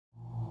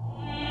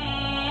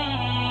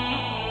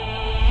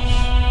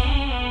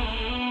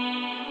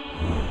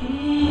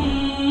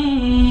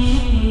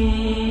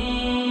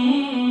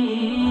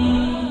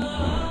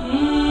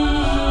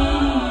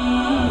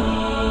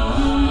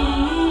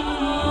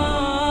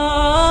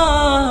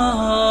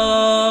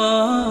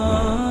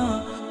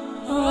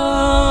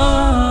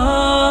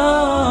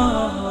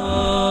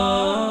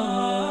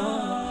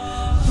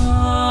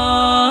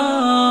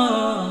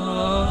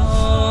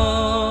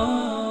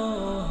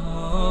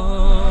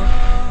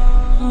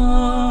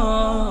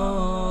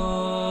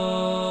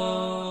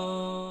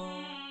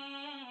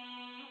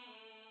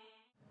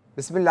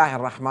بسم الله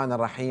الرحمن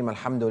الرحيم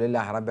الحمد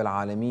لله رب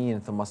العالمين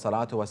ثم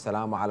الصلاة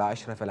والسلام على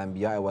أشرف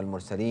الأنبياء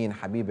والمرسلين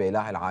حبيب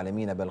إله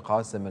العالمين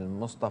بالقاسم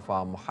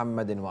المصطفى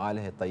محمد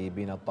وآله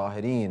الطيبين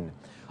الطاهرين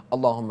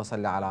اللهم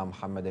صل على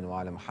محمد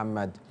وآل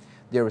محمد.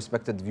 Dear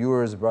respected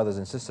viewers, brothers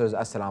and sisters,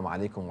 Assalamu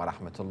alaikum wa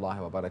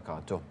rahmatullahi wa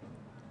barakatuh.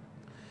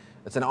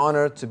 It's an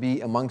honor to be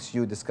amongst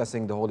you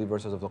discussing the holy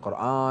verses of the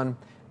Quran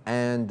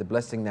and the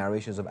blessing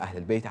narrations of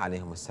Ahlul Bayt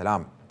alayhim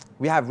as-salam.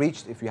 We have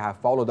reached, if you have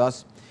followed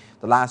us,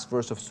 the last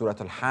verse of Surah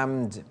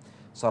Al-Hamd,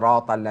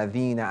 صراط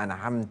الذين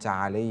أنعمت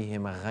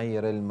عليهم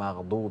غير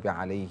المغضوب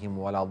عليهم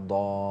ولا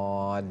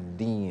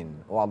الضالين.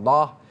 O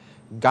Allah,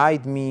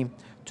 guide me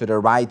to the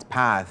right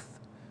path,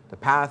 the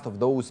path of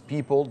those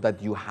people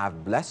that you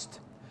have blessed,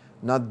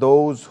 not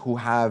those who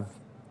have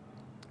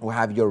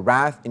your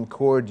wrath,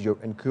 incurred your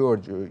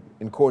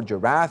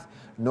wrath,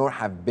 nor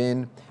have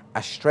been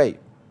astray.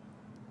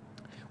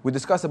 We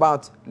discussed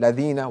about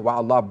ladina, where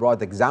Allah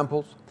brought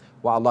examples,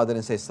 where Allah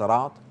didn't say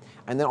sarat.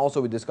 And then also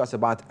we discuss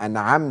about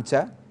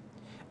an'amta,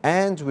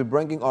 and we're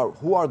bringing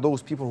who are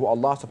those people who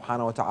Allah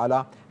subhanahu wa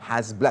ta'ala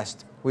has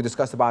blessed. We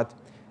discussed about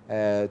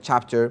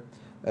chapter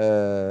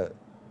 4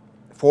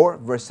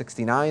 verse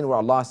 69, where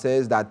Allah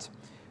says that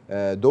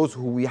those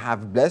who we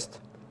have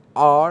blessed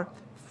are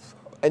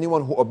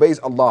anyone who obeys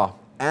Allah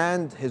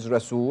and His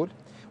Rasul.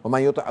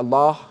 وَمَنْ يُطِعِ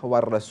اللَّهَ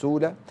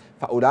وَالرَّسُولَ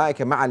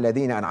فَأُولَٰئِكَ مَعَ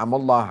الَّذِينَ أَنْعَمَ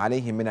اللَّهُ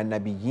عَلَيْهِم مِّنَ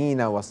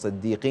النَّبِيِّينَ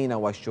وَالصِّدِّيقِينَ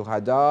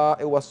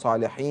وَالشُّهَدَاءِ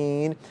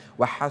وَالصَّالِحِينَ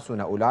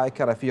وَحَسُنَ أُولَٰئِكَ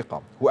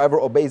رَفِيقًا.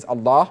 Whoever obeys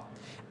Allah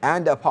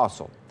and the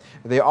Apostle,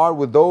 they are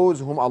with those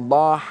whom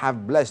Allah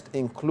have blessed,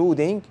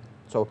 including,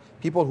 so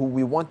people who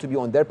we want to be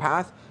on their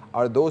path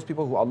are those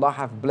people who Allah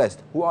have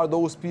blessed. Who are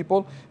those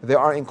people? They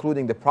are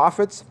including the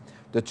prophets,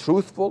 the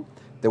truthful,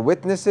 the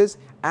witnesses,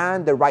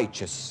 and the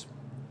righteous.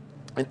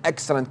 And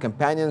excellent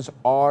companions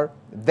are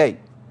they.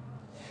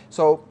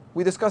 So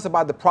we discuss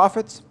about the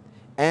prophets,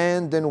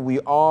 and then we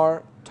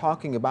are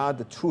talking about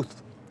the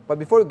truthful. But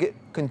before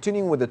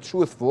continuing with the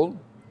truthful,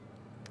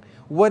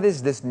 what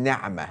is this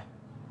ni'mah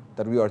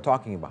that we are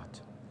talking about?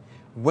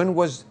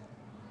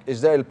 Is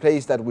there a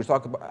place that we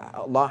talk about,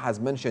 Allah has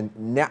mentioned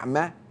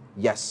ni'mah?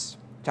 Yes,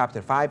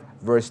 chapter 5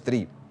 verse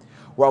 3,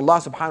 where Allah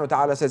subhanahu wa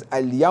ta'ala says,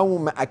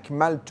 الْيَوْمَ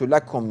أَكْمَلْتُ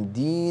لَكُمْ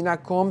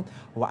دِينَكُمْ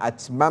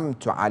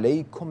وَأَتْمَمْتُ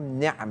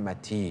عَلَيْكُمْ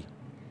نِعْمَتِي.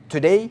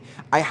 Today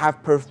I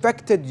have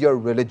perfected your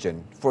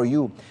religion for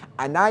you,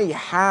 and I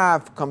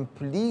have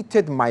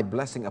completed my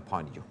blessing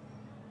upon you.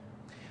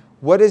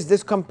 What is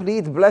this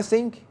complete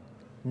blessing?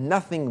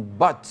 Nothing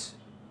but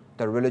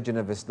the religion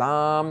of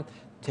Islam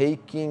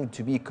taking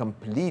to be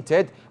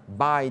completed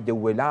by the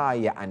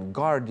wilayah and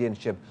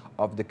guardianship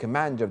of the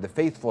commander of the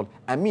faithful,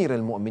 Amir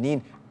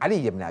al-Mu'mineen,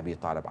 Ali ibn Abi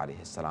Talib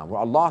alayhi salam. Where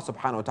Allah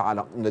subhanahu wa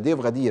ta'ala on the day of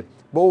Ghadir,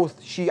 both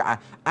Shia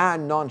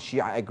and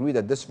non-Shia agree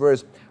that this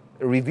verse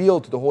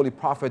revealed to the Holy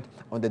Prophet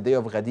on the day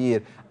of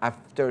Ghadir,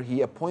 after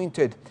he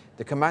appointed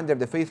the commander of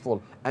the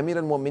faithful, Amir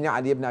al-Mu'mineen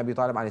Ali ibn Abi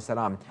Talib alayhi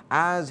salam,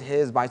 as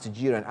his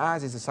vicegerent,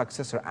 as his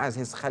successor, as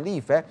his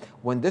Khalifa.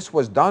 When this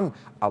was done,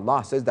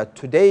 Allah says that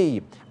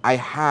today I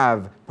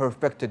have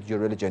perfected your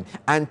religion,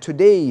 and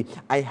today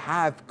I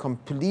have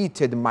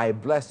completed my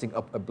blessing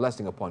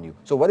upon you.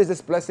 So what is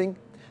this blessing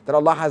that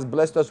Allah has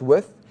blessed us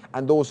with?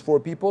 And those four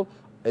people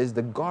is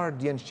the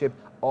guardianship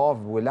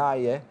of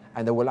wilayah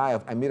and the wilayah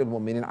of Amir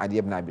al-Mu'mineen Ali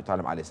ibn Abi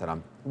Talib alayhi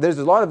salam. There's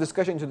a lot of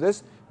discussion into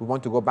this. We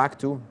want to go back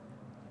to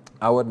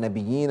our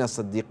Nabiyyin,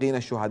 Siddiqeen,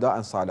 Shuhada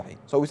and Salihin.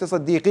 So we say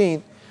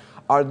Siddiqeen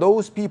are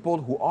those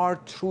people who are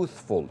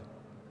truthful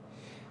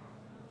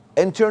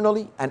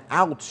internally and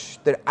out.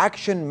 Their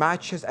action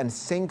matches and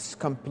syncs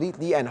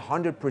completely and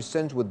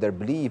 100% with their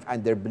belief,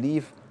 and their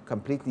belief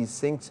completely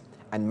syncs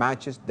and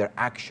matches their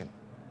action.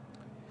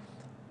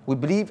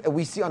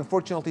 We see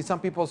unfortunately some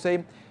people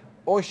say,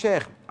 oh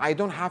Shaykh, I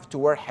don't have to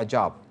wear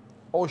hijab.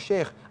 Oh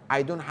Shaykh,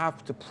 I don't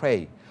have to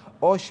pray.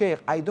 Oh Shaykh,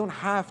 I don't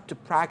have to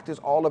practice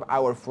all of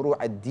our furu'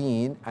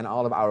 ad-deen and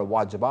all of our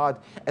wajibat.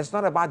 It's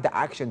not about the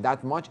action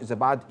that much, it's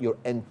about your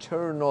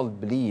internal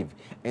belief,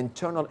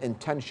 internal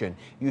intention.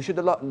 You should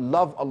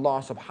love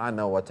Allah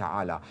subhanahu wa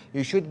ta'ala.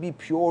 You should be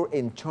pure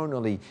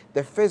internally.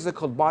 The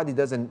physical body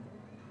doesn't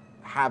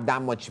have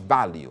that much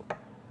value.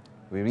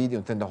 We read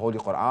within the Holy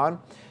Quran,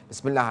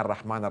 Bismillah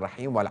ar-Rahman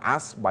ar-Rahim, wal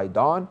asr, by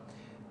dawn,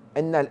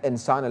 Inna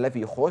al-insana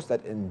lafi khusr,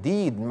 that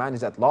indeed man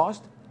is at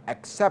lost,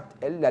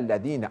 except illa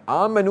alladhina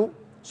amanu.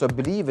 So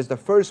believe is the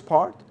first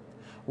part.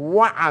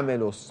 Wa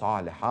amilu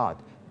salihat.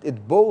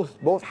 It both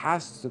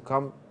have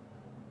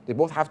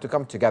to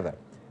come together.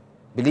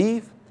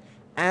 Belief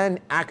and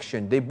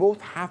action, they both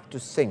have to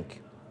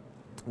sync.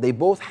 They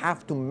both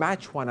have to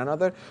match one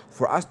another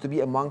for us to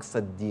be amongst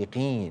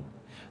Siddiqeen.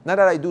 Not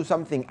that I do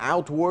something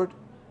outward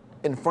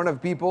in front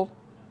of people,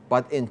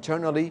 but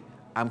internally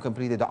I'm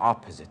completely the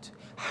opposite.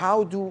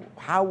 How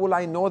will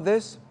I know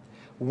this?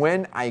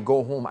 When I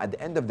go home at the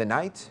end of the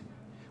night,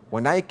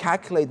 when I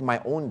calculate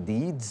my own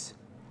deeds,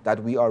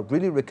 that we are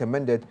really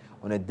recommended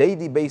on a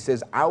daily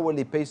basis,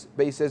 hourly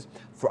basis,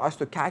 for us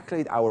to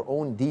calculate our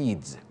own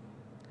deeds.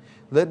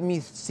 Let me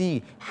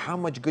see how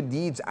much good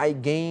deeds I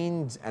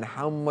gained and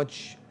how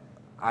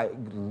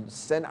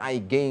sin I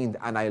gained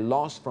and I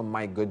lost from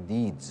my good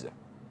deeds.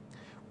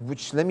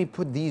 Which, let me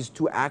put these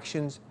two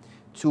actions,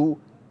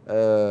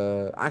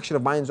 action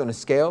of mine on a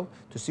scale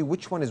to see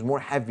which one is more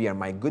heavier,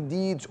 my good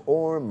deeds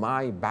or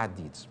my bad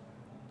deeds.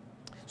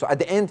 So at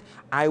the end,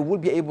 I will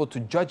be able to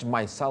judge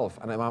myself.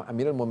 And Imam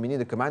Amir al-Mu'mineen,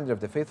 the commander of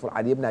the faithful,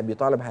 Ali ibn Abi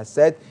Talib, has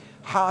said,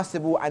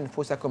 حَاسِبُوا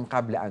أَنفُسَكُمْ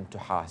قَبْلَ أَن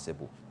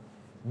تُحَاسِبُوا.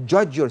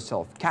 Judge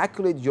yourself,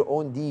 calculate your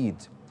own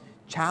deeds,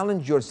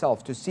 challenge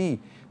yourself to see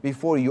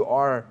before you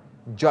are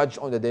judged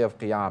on the day of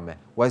Qiyamah.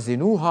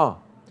 وَزِنُوهَا.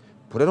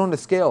 Put it on the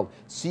scale,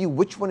 see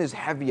which one is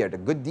heavier, the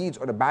good deeds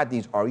or the bad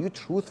deeds. Are you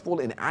truthful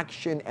in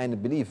action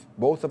and belief,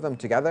 both of them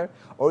together,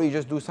 or you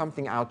just do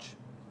something out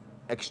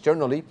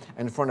externally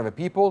in front of a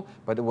people,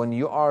 but when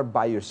you are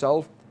by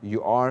yourself,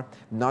 you are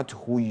not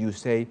who you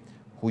say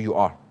who you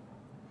are.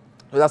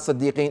 So that's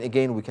Siddiqeen.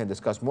 Again, we can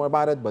discuss more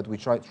about it, but we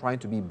trying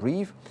to be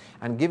brief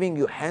and giving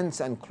you hints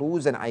and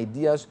clues and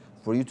ideas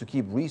for you to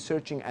keep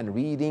researching and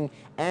reading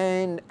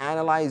and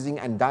analyzing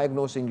and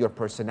diagnosing your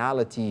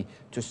personality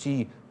to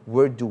see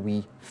where do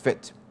we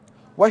fit.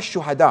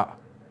 وَالشُّهَدَاء.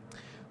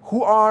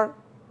 Who are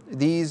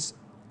these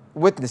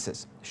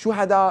witnesses?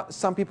 Shuhada,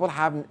 some people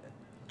have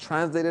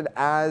translated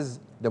as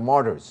the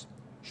martyrs.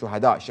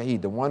 Shuhada,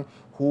 Shaheed, the one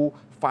who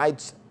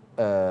fights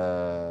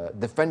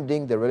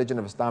defending the religion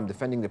of Islam,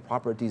 defending the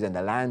properties and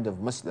the land of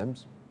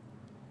Muslims.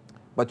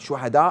 But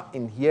Shuhada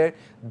in here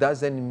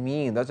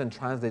doesn't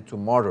translate to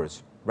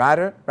martyrs.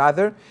 Rather,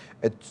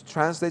 it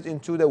translates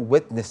into the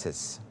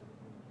witnesses.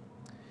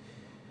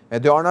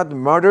 They are not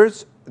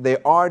martyrs, they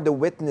are the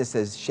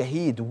witnesses.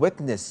 Shaheed,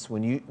 witness.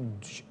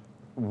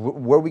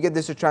 Where we get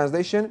this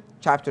translation?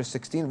 Chapter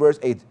 16, verse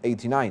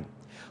 89.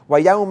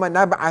 وَيَوْمَ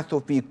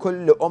نَبْعَثُ فِي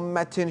كُلِّ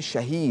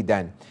أُمَّةٍ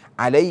شَهِيدًا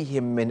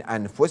عَلَيْهِمْ مِنْ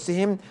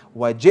أَنفُسِهِمْ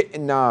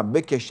وَجِئْنَا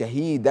بِكَ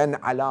شَهِيدًا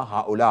عَلَى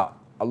هَؤُلَاءِ.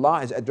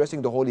 Allah is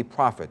addressing the Holy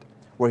Prophet,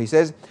 where he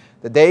says,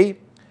 the day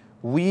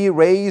we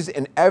raise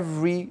in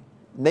every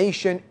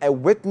nation a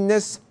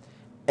witness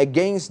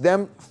against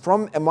them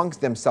from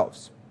amongst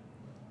themselves.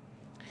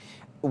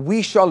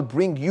 We shall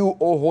bring you,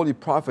 O Holy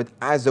Prophet,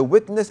 as a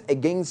witness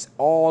against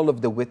all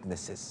of the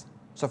witnesses.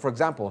 So for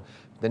example,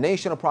 the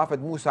nation of Prophet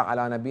Musa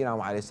ala nabina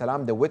wa alayhi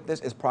salam, the witness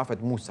is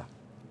Prophet Musa.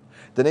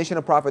 The nation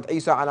of Prophet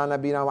Isa ala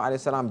nabina wa alayhi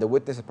salam, the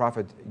witness is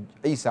Prophet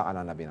Isa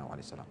ala nabina wa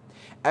alayhi salam.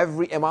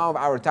 Every Imam of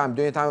our time,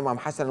 during the time of Imam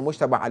Hassan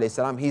al-Mujtaba alayhi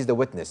salam, he's the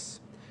witness.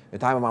 The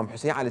time of Imam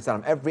Hussein alayhi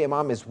salam, every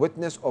Imam is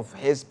witness of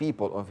his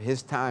people, of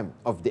his time,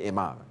 of the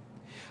Imam.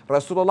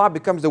 Rasulullah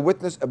becomes the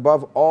witness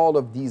above all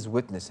of these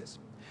witnesses.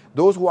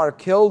 Those who are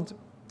killed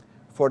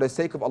for the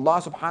sake of Allah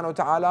subhanahu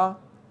wa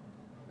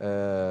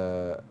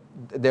ta'ala,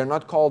 they're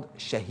not called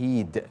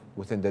shaheed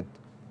within the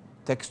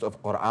text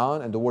of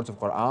Quran and the words of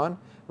Quran.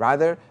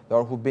 Rather, they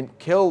are who've been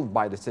killed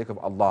by the sake of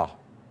Allah.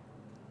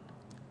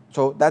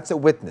 So that's a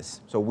witness.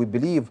 So we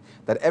believe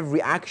that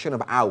every action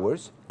of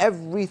ours,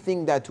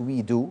 everything that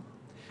we do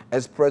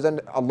is present.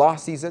 Allah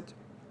sees it,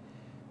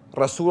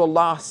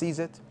 Rasulullah sees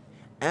it,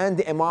 and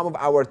the Imam of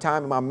our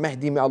time, Imam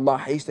Mahdi, may Allah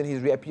hasten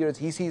his reappearance,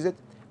 he sees it.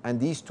 And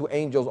these two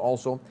angels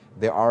also,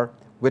 they are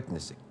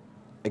witnessing.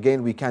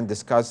 Again, we can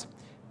discuss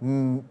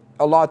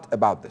a lot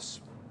about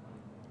this,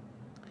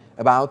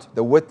 about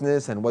the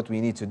witness and what we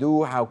need to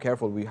do, how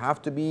careful we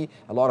have to be.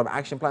 A lot of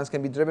action plans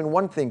can be driven.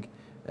 One thing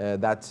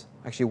that's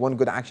actually one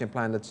good action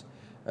plan, let's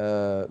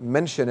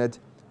mention it,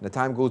 the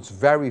time goes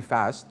very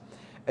fast.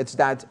 It's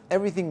that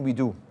everything we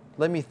do,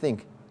 let me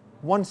think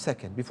 1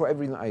 second before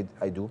everything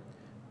I do,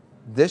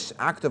 this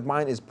act of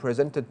mine is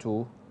presented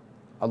to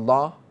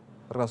Allah,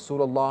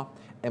 Rasulullah,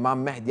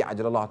 Imam Mahdi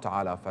ajalallah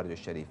ta'ala farj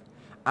al-sharif.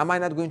 Am I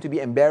not going to be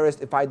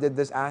embarrassed if I did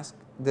this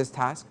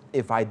task?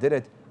 If I did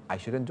it, I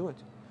shouldn't do it.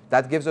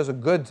 That gives us a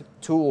good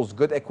tools,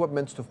 good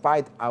equipment to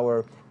fight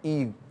our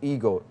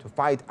ego, to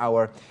fight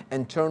our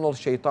internal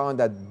shaitan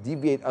that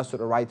deviate us to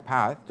the right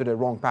path, to the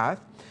wrong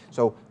path.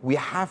 So we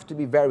have to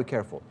be very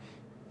careful.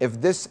 If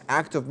this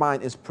act of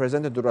mine is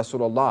presented to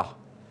Rasulullah,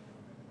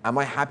 am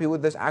I happy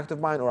with this act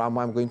of mine, or am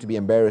I going to be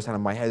embarrassed and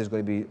my head is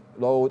going to be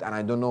lowered and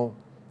I don't know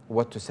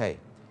what to say?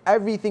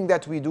 Everything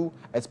that we do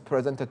is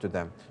presented to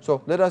them.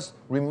 So let us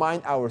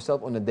remind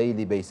ourselves on a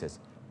daily basis.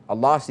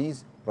 Allah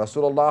sees,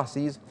 Rasulullah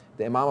sees,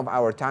 the Imam of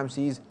our time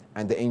sees,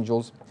 and the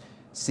angels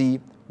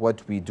see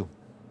what we do.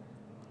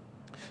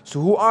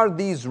 So who are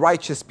these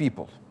righteous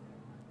people?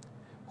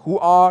 Who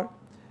are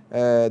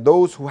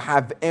those who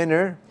have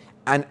inner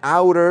and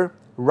outer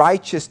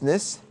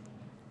righteousness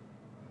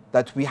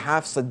that we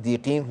have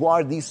Siddiqeen? Who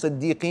are these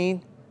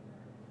Siddiqeen?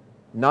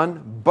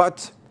 None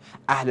but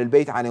Ahlul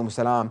Bayt alayhim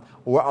salam,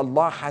 where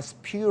Allah has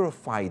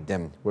purified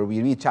them. Where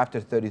we read chapter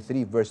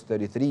 33, verse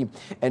 33,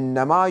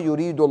 إِنَّمَا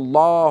يُرِيدُ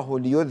اللَّهُ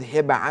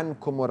لِيُذْهِبَ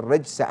عَنْكُمُ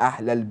الرِّجْسَ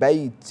أَهْلَ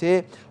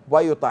الْبَيْتِ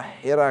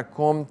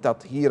وَيُطَهِّرَكُمْ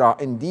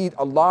تَطْهِيرًا. Indeed,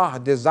 Allah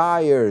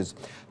desires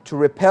to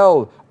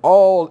repel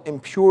all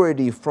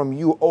impurity from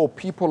you, O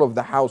people of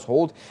the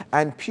household,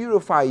 and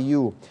purify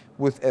you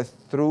with a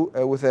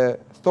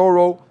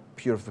thorough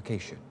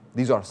purification.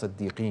 These are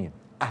Siddiqeen,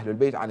 Ahlul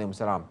Bayt alayhim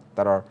salam,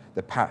 that are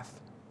the path.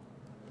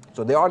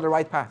 So they are the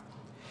right path.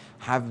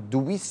 Do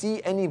we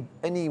see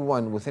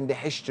anyone within the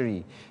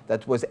history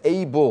that was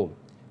able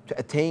to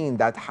attain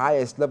that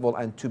highest level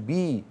and to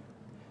be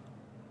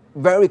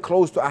very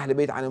close to Ahlul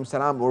Bayt alayhim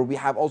salam? Or we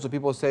have also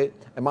people say,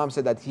 Imam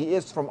said that he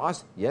is from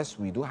us. Yes,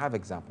 we do have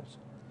examples.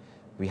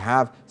 We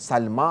have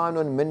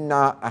Salmanun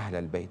minna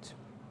Ahlul Bayt.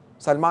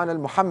 Salman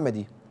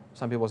al-Muhammadi.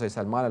 Some people say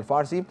Salman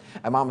al-Farsi.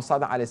 Imam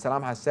Sadiq alayhi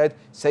salam has said,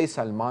 say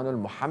Salman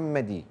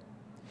al-Muhammadi.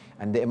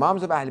 And the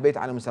Imams of Ahlul Bayt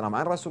alayhim salam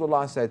and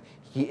Rasulullah said,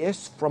 he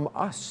is from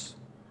us.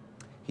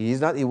 He's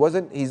not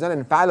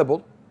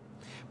infallible,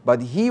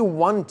 but he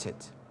wanted,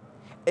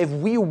 if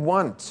we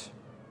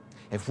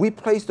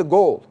place the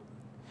goal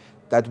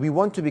that we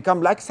want to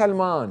become like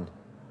Salman,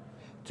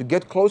 to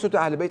get closer to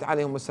Ahlul Bayt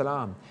alayhim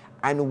salam,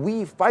 and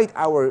we fight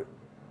our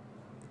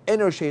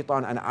inner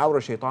shaitan and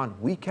outer shaitan,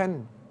 we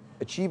can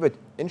achieve it.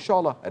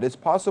 Inshallah, it is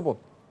possible.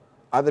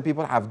 Other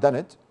people have done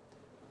it.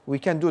 We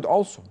can do it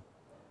also.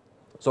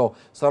 So,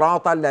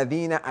 صراط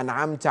الذين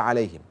أنعمت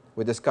عليهم.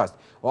 We discussed,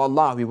 oh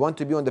Allah, we want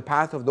to be on the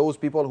path of those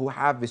people who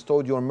have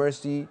bestowed your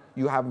mercy,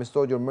 you have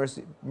bestowed your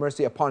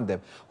mercy upon them.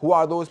 Who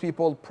are those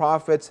people?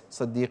 Prophets,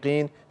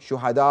 Siddiqeen,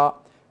 Shuhada,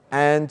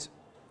 and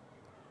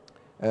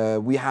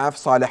we have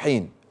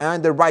Salihin,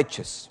 and the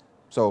righteous.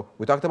 So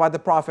we talked about the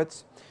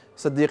prophets,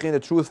 Siddiqeen, the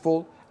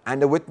truthful, and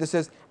the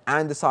witnesses,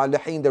 and the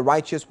Salihin, the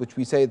righteous, which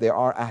we say they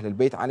are Ahlul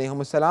Bayt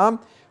alayhim salam.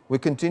 We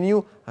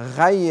continue,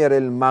 غَيْرِ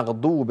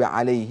الْمَغْضُوبِ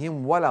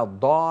عَلَيْهِمْ وَلَا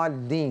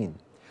الضَّالِّينَ.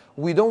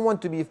 We don't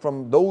want to be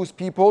from those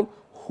people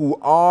who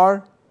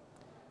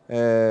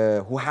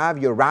have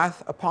your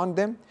wrath upon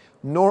them,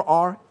 nor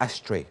are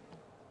astray.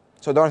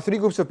 So there are three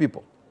groups of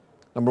people.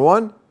 Number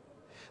one,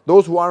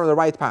 those who are on the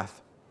right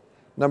path.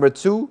 Number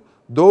two,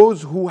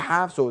 those who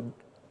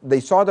they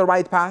saw the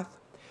right path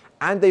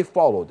and they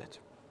followed it.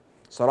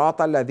 صراط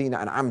الذين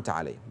أنعمت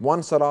عليهم.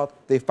 One sarat,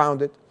 they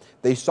found it,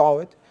 they saw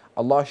it,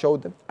 Allah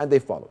showed them, and they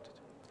followed it.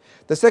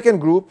 The second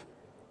group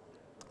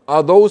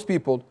are those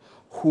people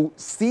who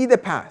see the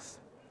path,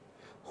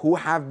 who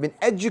have been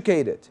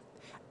educated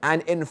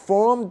and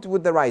informed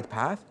with the right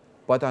path,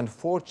 but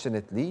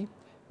unfortunately,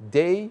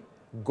 they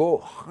go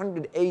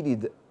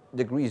 180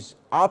 degrees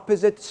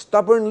opposite,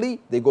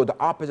 stubbornly, they go the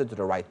opposite to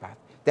the right path.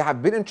 They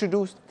have been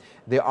introduced,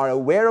 they are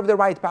aware of the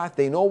right path,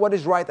 they know what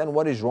is right and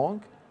what is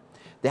wrong.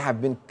 They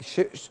have been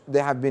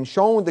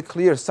shown the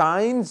clear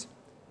signs,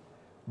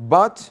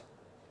 but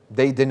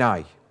they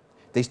deny.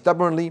 They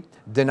stubbornly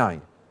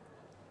deny.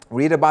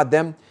 Read about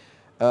them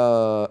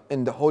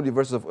within the holy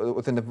verses of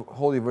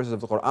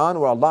the Quran,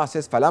 where Allah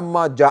says,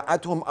 فَلَمَّا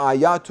جَاءَتْهُمْ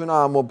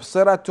آيَاتُنَا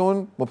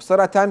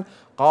مُبْصِرَةً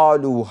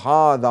قَالُوا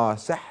هَذَا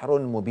سِحْرٌ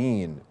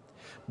مُبِينٌ.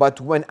 But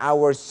when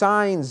our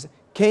signs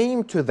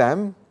came to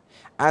them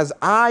as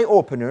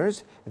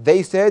eye-openers,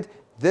 they said,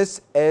 this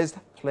is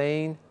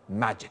plain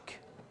magic.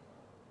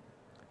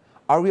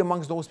 Are we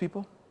amongst those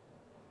people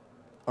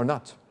or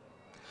not?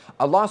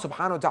 Allah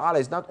subhanahu wa ta'ala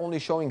is not only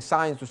showing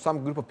signs to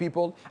some group of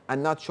people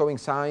and not showing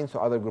signs to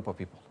other group of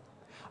people.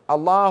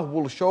 Allah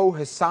will show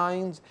His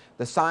signs,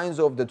 the signs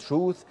of the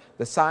truth,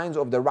 the signs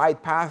of the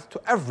right path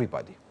to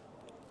everybody.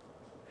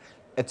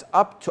 It's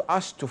up to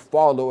us to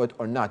follow it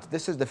or not.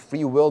 This is the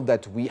free will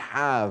that we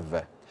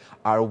have.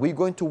 Are we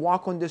going to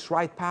walk on this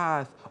right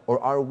path, or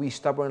are we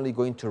stubbornly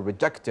going to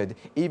reject it,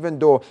 even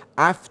though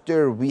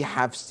after we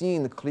have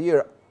seen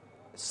clear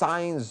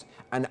signs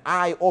and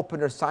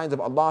eye-opener signs of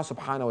Allah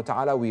subhanahu wa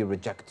ta'ala, we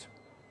reject?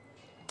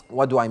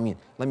 What do I mean?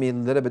 Let me a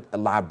little bit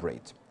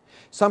elaborate.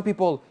 Some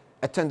people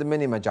attend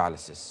many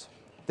majalises.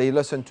 They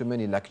listen to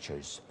many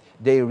lectures.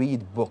 They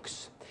read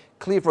books.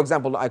 Clear, for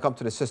example, I come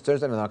to the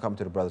sisters and then I come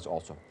to the brothers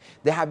also.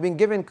 They have been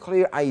given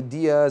clear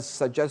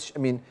ideas,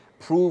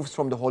 proofs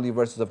from the holy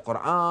verses of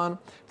Quran,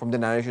 from the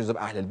narrations of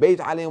Ahlul Bayt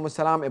alayhim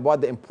salam about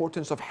the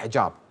importance of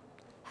hijab.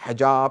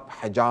 Hijab,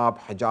 hijab,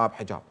 hijab,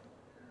 hijab.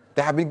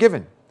 They have been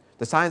given.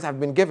 The signs have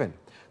been given.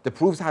 The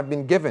proofs have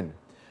been given.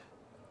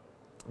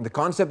 The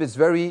concept is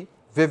very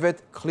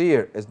vivid,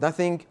 clear. There's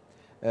nothing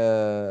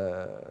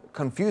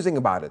confusing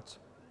about it.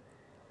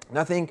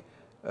 Nothing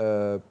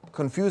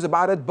confused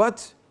about it,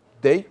 but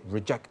they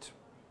reject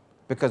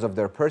because of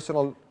their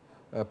personal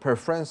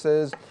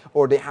preferences,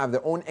 or they have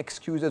their own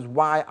excuses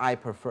why I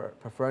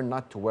prefer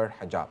not to wear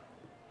hijab.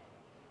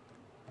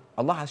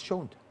 Allah has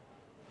shown.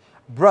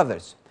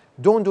 Brothers,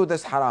 don't do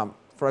this haram.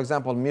 For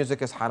example,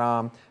 music is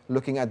haram,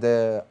 looking at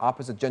the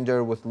opposite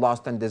gender with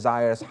lust and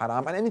desire is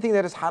haram, and anything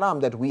that is haram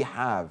that we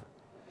have.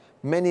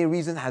 Many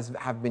reasons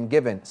have been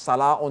given.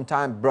 Salah on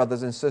time,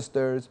 brothers and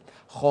sisters,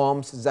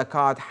 khums,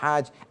 zakat,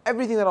 hajj,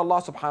 everything that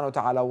Allah subhanahu wa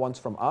ta'ala wants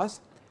from us.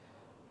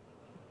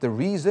 The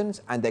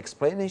reasons and the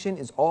explanation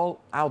is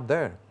all out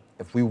there.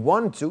 If we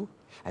want to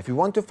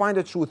find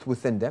the truth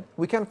within them,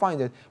 we can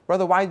find it.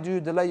 Brother, why do you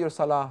delay your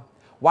salah?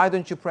 Why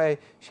don't you pray?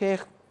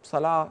 Sheikh,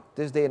 salah,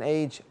 this day and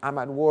age, I'm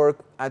at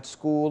work, at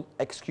school,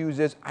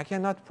 excuses, I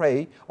cannot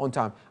pray on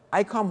time.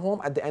 I come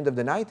home at the end of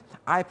the night,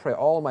 I pray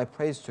all my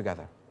prayers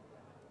together.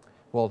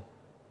 Well,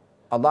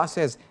 Allah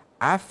says,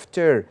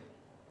 after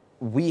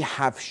we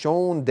have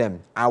shown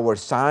them our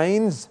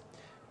signs,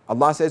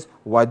 Allah says,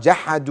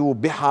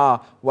 وَجَحَدُوا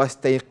بِهَا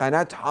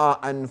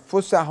وَاسْتَيْقَنَتْهَا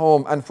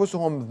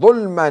أَنفُسُهُمْ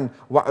ظُلْمًا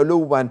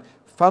وَعُلُوًّا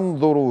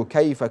فَانظُرُوا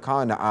كَيْفَ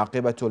كَانَ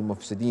عَاقِبَةُ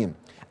الْمُفْسِدِينَ.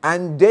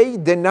 And they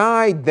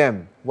denied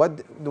them.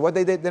 What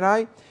they did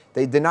deny?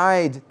 They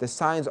denied the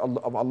signs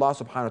of Allah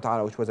subhanahu wa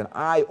ta'ala, which was an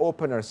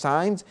eye-opener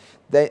signs.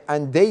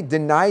 And they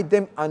denied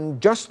them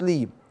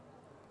unjustly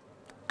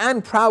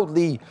and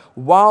proudly,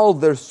 while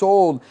their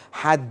soul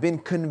had been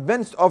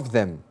convinced of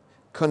them.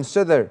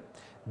 Consider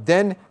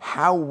then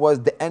how was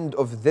the end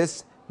of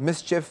this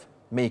mischief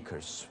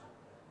makers.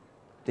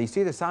 They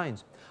see the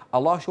signs.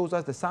 Allah shows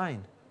us the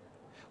sign.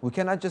 We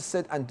cannot just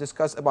sit and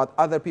discuss about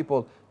other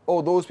people.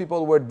 Oh, those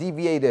people were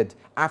deviated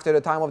after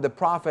the time of the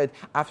Prophet,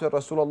 after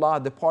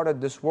Rasulullah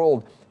departed this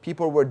world.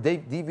 People were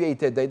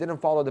deviated. They didn't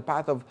follow the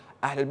path of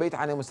Ahlul Bayt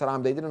alayhim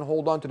salam. They didn't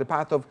hold on to the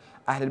path of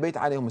Ahlul Bayt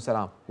alayhim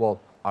salam. Well,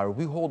 are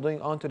we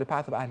holding on to the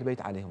path of Ahlul Bayt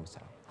alayhim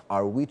salam?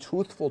 Are we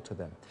truthful to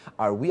them?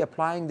 Are we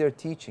applying their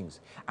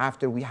teachings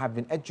after we have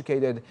been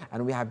educated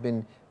and we have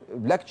been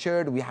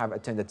lectured, we have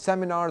attended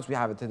seminars, we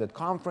have attended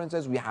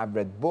conferences, we have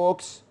read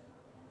books?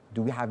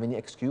 Do we have any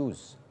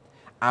excuse?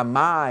 Am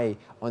I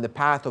on the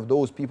path of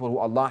those people who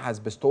Allah has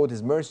bestowed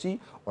His mercy,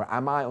 or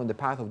am I on the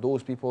path of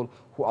those people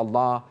who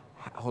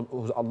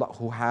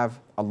have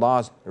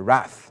Allah's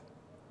wrath?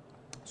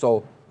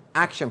 So,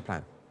 action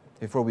plan,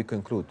 before we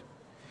conclude.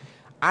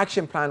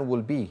 Action plan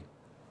will be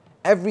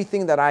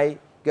everything that I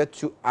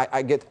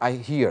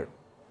hear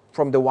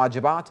from the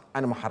wajibat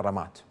and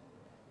muharramat,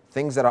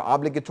 things that are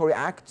obligatory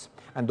acts,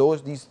 and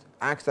these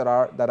acts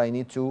that I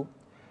need to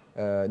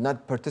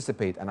not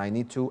participate, and I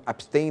need to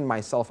abstain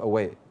myself.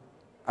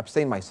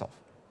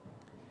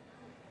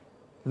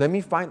 Let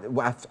me find,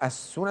 as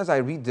soon as I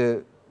read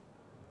the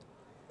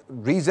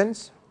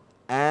reasons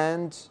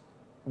and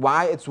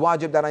why it's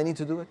wajib that I need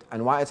to do it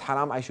and why it's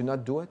haram I should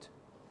not do it,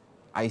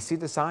 I see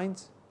the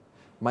signs.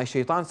 My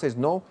shaitan says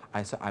no,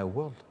 I say I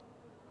will.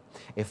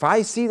 If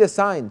I see the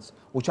signs,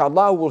 which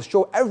Allah will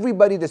show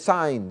everybody the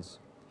signs,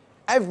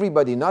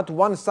 everybody, not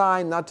one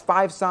sign, not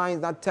 5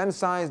 signs, not 10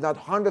 signs, not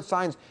 100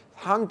 signs,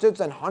 hundreds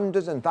and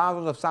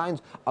thousands of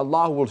signs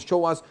Allah will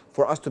show us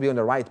for us to be on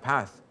the right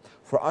path,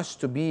 for us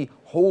to be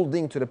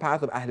holding to the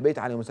path of Ahlul Bayt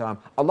alayhim salam.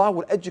 Allah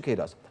will educate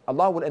us,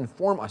 Allah will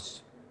inform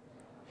us.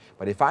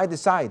 But if I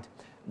decide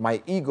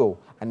my ego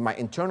and my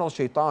internal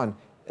shaitan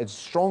is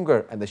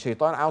stronger, and the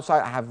shaitan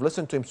outside, I have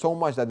listened to him so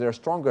much that they're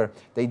stronger,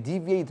 they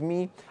deviate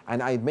me,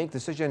 and I make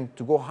decision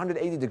to go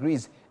 180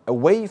 degrees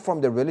away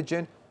from the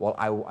religion, well,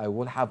 I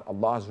will have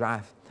Allah's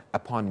wrath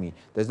upon me.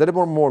 There's a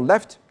little more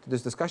left to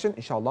this discussion.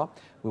 Inshallah,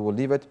 we will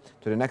leave it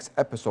to the next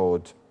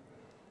episode.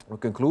 We'll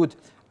conclude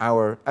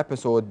our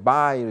episode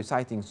by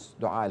reciting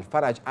Dua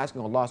al-Faraj,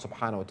 asking Allah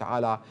subhanahu wa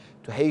ta'ala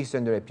to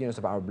hasten the appearance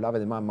of our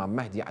beloved Imam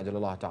Mahdi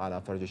ajalallah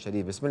ta'ala faraj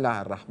al-sharif.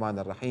 Bismillah ar-Rahman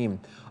ar-Rahim.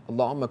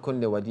 Allahumma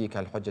kun li wadika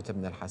al-Hujjat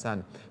ibn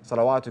al-Hasan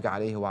salawatuka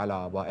alayhi wa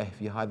ala aba'ih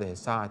fi hadhihi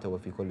as-sa'ata wa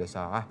fi kulli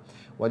sa'ah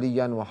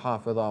waliyan wa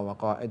hafidha wa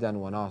qa'idan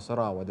wa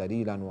nasira wa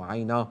dalilan wa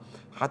ayna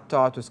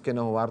hatta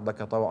tuskinahu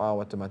ardaka taw'a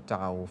wa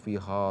tamatta'ahu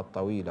fiha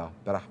tawila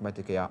bi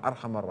rahmatika ya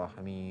arhamar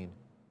rahimin.